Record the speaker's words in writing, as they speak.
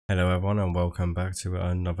Hello everyone and welcome back to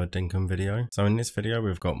another DINKUM video. So in this video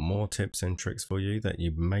we've got more tips and tricks for you that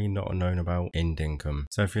you may not have known about in DINKUM.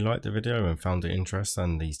 So if you liked the video and found it interesting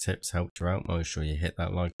and these tips helped you out, make sure you hit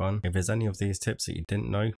that like button. If there's any of these tips that you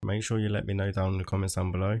didn't know, make sure you let me know down in the comments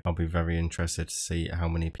down below. I'll be very interested to see how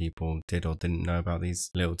many people did or didn't know about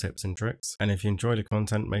these little tips and tricks. And if you enjoy the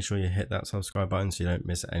content, make sure you hit that subscribe button so you don't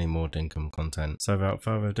miss any more DINKUM content. So without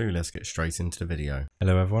further ado, let's get straight into the video.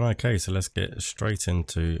 Hello everyone. Okay, so let's get straight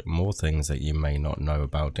into more things that you may not know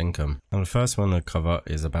about DINKUM. Now the first one to cover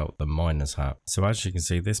is about the miner's hat. So as you can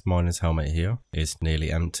see, this miner's helmet here is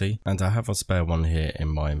nearly empty and I have a spare one here in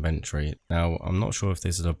my inventory. Now I'm not sure if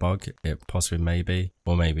this is a bug, it possibly may be,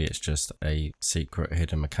 or maybe it's just a secret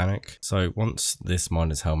hidden mechanic. So once this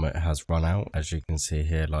miner's helmet has run out, as you can see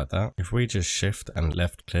here like that, if we just shift and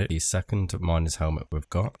left click the second miner's helmet we've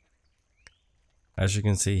got, as you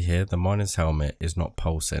can see here, the miner's helmet is not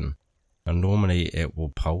pulsing. And normally it will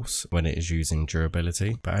pulse when it is using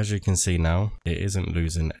durability, but as you can see now, it isn't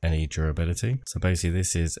losing any durability. So basically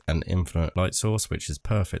this is an infinite light source, which is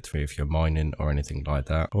perfect for if you're mining or anything like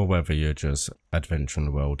that, or whether you're just adventuring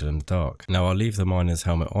the world in the dark. Now I'll leave the miner's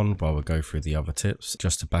helmet on while we go through the other tips,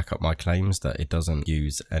 just to back up my claims that it doesn't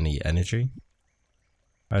use any energy.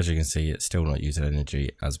 As you can see, it's still not using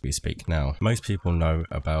energy as we speak now. Most people know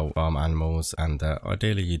about farm animals and that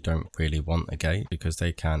ideally you don't really want a gate because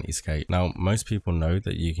they can escape. Now, most people know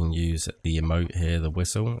that you can use the emote here, the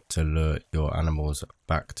whistle, to lure your animals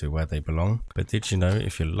back to where they belong. But did you know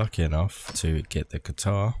if you're lucky enough to get the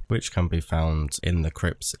guitar, which can be found in the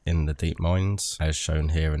crypts in the deep mines, as shown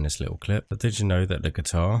here in this little clip, but did you know that the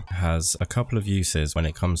guitar has a couple of uses when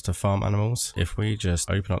it comes to farm animals? If we just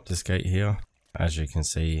open up this gate here, as you can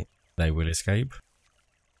see, they will escape.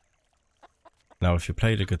 Now if you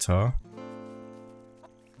play the guitar,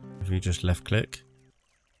 if you just left click,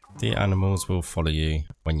 the animals will follow you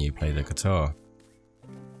when you play the guitar.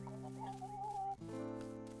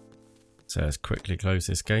 So let's quickly close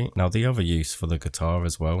this gate. Now the other use for the guitar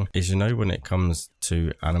as well is, you know, when it comes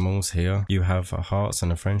to animals here, you have a hearts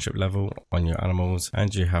and a friendship level on your animals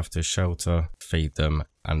and you have to shelter, feed them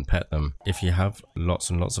and pet them. If you have lots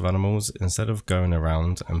and lots of animals, instead of going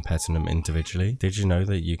around and petting them individually, did you know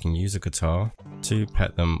that you can use a guitar to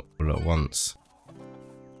pet them all at once?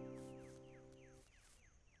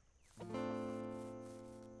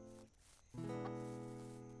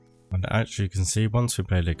 And as you can see, once we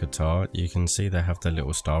play the guitar, you can see they have the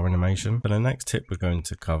little star animation. But the next tip we're going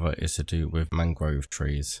to cover is to do with mangrove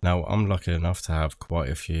trees. Now, I'm lucky enough to have quite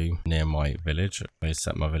a few near my village. I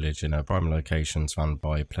set my village in a prime location surrounded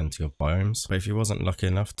by plenty of biomes. But if you wasn't lucky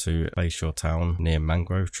enough to place your town near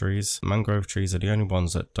mangrove trees are the only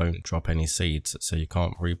ones that don't drop any seeds, so you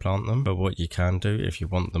can't replant them. But what you can do if you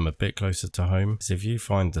want them a bit closer to home is if you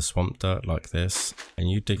find the swamp dirt like this and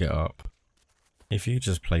you dig it up, if you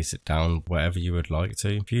just place it down wherever you would like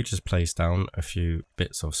to, if you just place down a few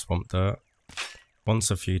bits of swamp dirt,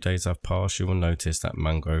 once a few days have passed, you will notice that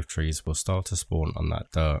mangrove trees will start to spawn on that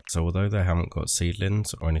dirt. So although they haven't got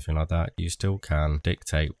seedlings or anything like that, you still can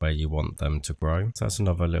dictate where you want them to grow. So that's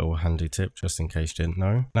another little handy tip just in case you didn't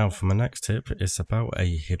know. Now for my next tip, it's about a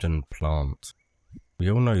hidden plant. We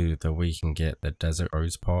all know that we can get the desert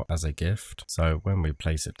rose pot as a gift. So when we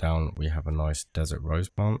place it down, we have a nice desert rose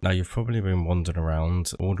plant. Now you've probably been wandering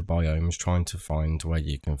around all the biomes trying to find where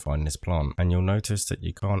you can find this plant. And you'll notice that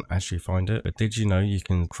you can't actually find it. But did you know you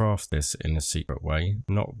can craft this in a secret way?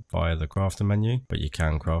 Not via the crafter menu, but you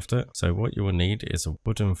can craft it. So what you will need is a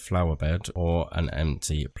wooden flower bed or an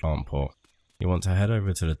empty plant pot. You want to head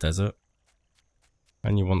over to the desert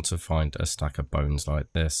and you want to find a stack of bones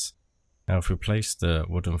like this. Now if we place the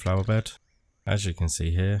wooden flower bed, as you can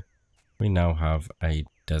see here, we now have a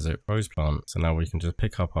desert rose plant. So now we can just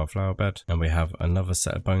pick up our flower bed and we have another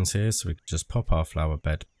set of bones here. So we can just pop our flower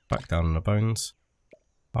bed back down on the bones,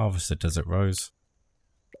 harvest the desert rose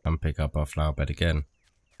and pick up our flower bed again.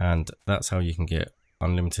 And that's how you can get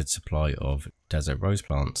unlimited supply of desert rose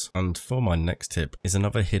plants. And for my next tip is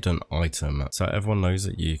another hidden item. So everyone knows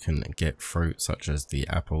that you can get fruit such as the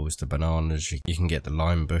apples, the bananas, you can get the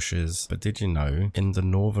lime bushes. But did you know in the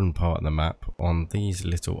northern part of the map on these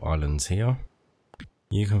little islands here,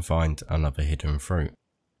 you can find another hidden fruit,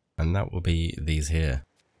 and that will be these here.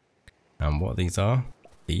 And what these are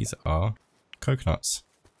coconuts.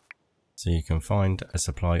 So you can find a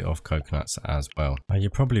supply of coconuts as well. Now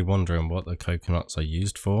you're probably wondering what the coconuts are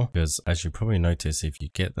used for, because as you probably notice, if you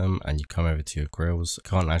get them and you come over to your grills, you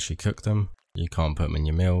can't actually cook them, you can't put them in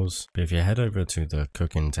your meals. But if you head over to the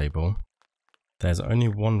cooking table, there's only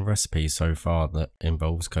one recipe so far that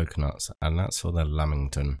involves coconuts, and that's for the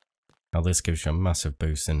lamington. Now this gives you a massive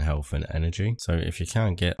boost in health and energy. So if you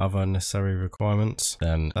can get other necessary requirements,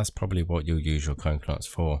 then that's probably what you'll use your coconuts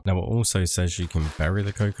for. Now it also says you can bury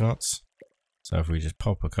the coconuts. So if we just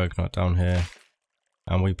pop a coconut down here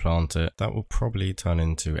and we plant it, that will probably turn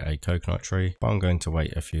into a coconut tree, but I'm going to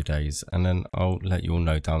wait a few days and then I'll let you all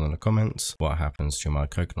know down in the comments what happens to my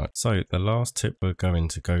coconut. So the last tip we're going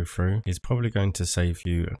to go through is probably going to save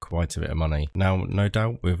you quite a bit of money. Now no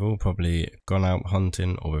doubt we've all probably gone out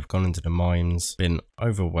hunting, or we've gone into the mines, been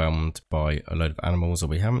overwhelmed by a load of animals, or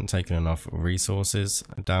we haven't taken enough resources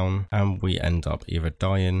down and we end up either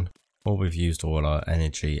dying, or we've used all our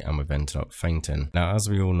energy and we've ended up fainting. Now as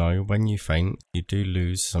we all know, when you faint you do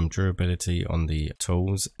lose some durability on the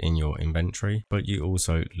tools in your inventory, but you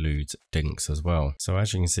also lose dinks as well. So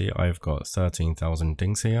as you can see, I've got 13,000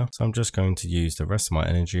 dinks here, so I'm just going to use the rest of my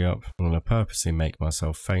energy up. I'm going to purposely make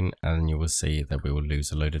myself faint and you will see that we will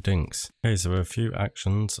lose a load of dinks. Okay, so a few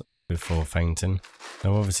actions before fainting.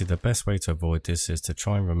 Now obviously the best way to avoid this is to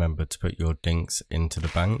try and remember to put your dinks into the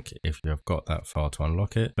bank if you have got that far to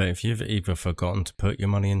unlock it. But if you've either forgotten to put your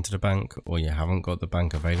money into the bank or you haven't got the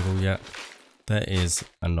bank available yet, there is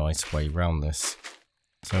a nice way around this.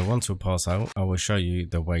 So once we pass out, I will show you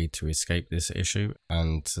the way to escape this issue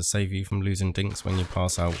and to save you from losing dinks when you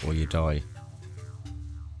pass out or you die.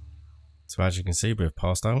 So as you can see, we've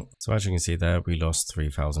passed out. So as you can see there, we lost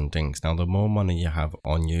 3,000 dinks. Now the more money you have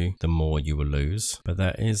on you, the more you will lose. But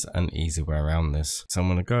there is an easy way around this. So I'm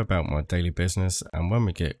going to go about my daily business, and when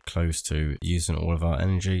we get close to using all of our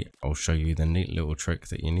energy, I'll show you the neat little trick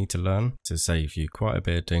that you need to learn to save you quite a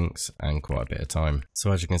bit of dinks and quite a bit of time.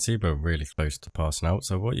 So as you can see, we're really close to passing out.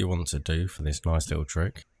 So what you want to do for this nice little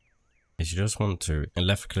trick is you just want to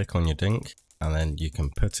left click on your dink, and then you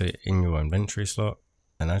can put it in your inventory slot.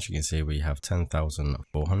 And as you can see, we have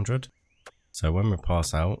 10,400. So when we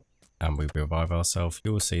pass out and we revive ourselves,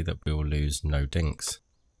 you will see that we will lose no dinks.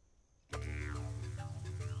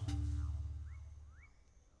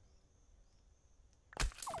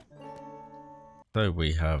 So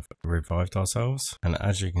we have revived ourselves, and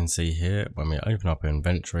as you can see here, when we open up our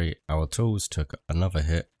inventory, our tools took another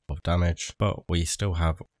hit of damage, but we still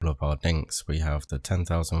have all of our dinks. We have the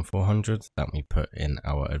 10,400 that we put in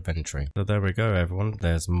our inventory. So there we go everyone,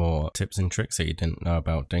 there's more tips and tricks that you didn't know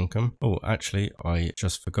about DINKUM. Oh, actually I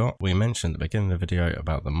just forgot, we mentioned at the beginning of the video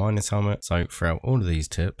about the miner's helmet. So throughout all of these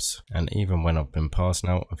tips, and even when I've been passing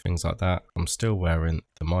out and things like that, I'm still wearing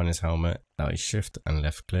the miner's helmet that is shift and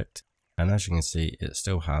left clicked. And as you can see, it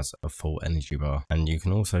still has a full energy bar, and you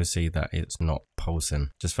can also see that it's not pulsing.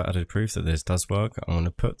 Just for added proof that this does work, I'm going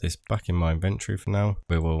to put this back in my inventory for now.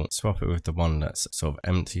 We will swap it with the one that's sort of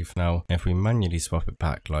empty for now. If we manually swap it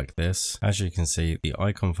back like this, as you can see, the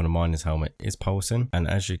icon for the miner's helmet is pulsing, and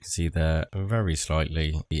as you can see there, very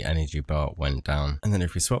slightly the energy bar went down. And then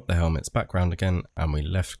if we swap the helmets back round again and we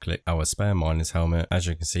left click our spare miner's helmet, as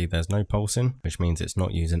you can see there's no pulsing, which means it's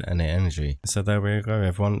not using any energy. So there we go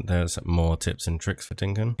everyone, there's more tips and tricks for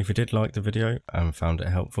DINKUM. If you did like the video and found it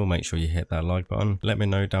helpful, make sure you hit that like button. Let me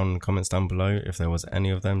know down in the comments down below if there was any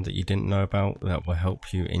of them that you didn't know about that will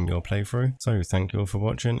help you in your playthrough. So thank you all for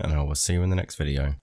watching, and I will see you in the next video.